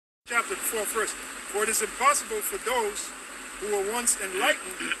chapter, the 4th verse. For it is impossible for those who were once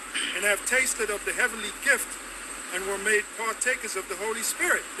enlightened and have tasted of the heavenly gift and were made partakers of the Holy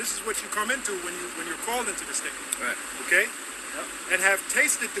Spirit. This is what you come into when you're called into this thing. Right. Okay? Yep. And have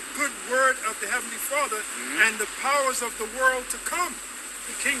tasted the good word of the Heavenly Father and the powers of the world to come.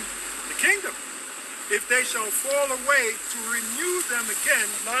 The kingdom. If they shall fall away, to renew them again.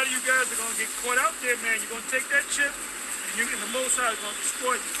 A lot of you guys are going to get caught out there, man. You're going to take that chip, and the Most High is going to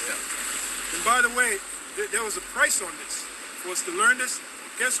destroy you. Yeah. And by the way, there was a price on this. For us to learn this,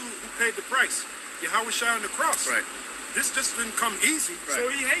 guess who paid the price? Yahweh Shai on the cross. Right. This just didn't come easy. Right.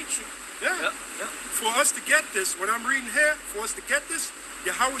 So he hates you. Yeah. Yep. Yep. For us to get this, what I'm reading here, for us to get this,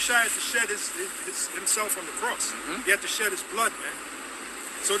 Yahweh Shai had to shed himself on the cross. He had to shed his blood, man.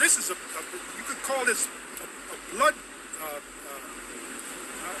 So this is you could call this a blood.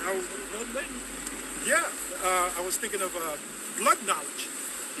 I was thinking of blood knowledge.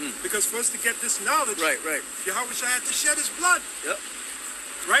 Because for us to get this knowledge, Right. Yahweh Shai had to shed his blood. Yep.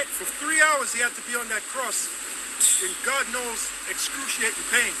 Right? For 3 hours he had to be on that cross. In God knows excruciating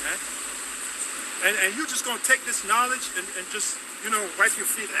pain, man. And you just gonna take this knowledge and just, wipe your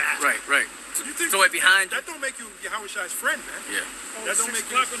feet. Right. You think Throw it behind you. that don't make you Yahweh Shai's friend, man. Yeah. Oh, That don't 6 make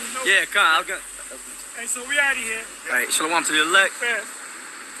you. o'clock on the note. Yeah, come on. I'll go. Hey, so we out of here. All right, shalom to the elect. Fast.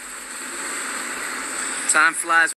 Time flies.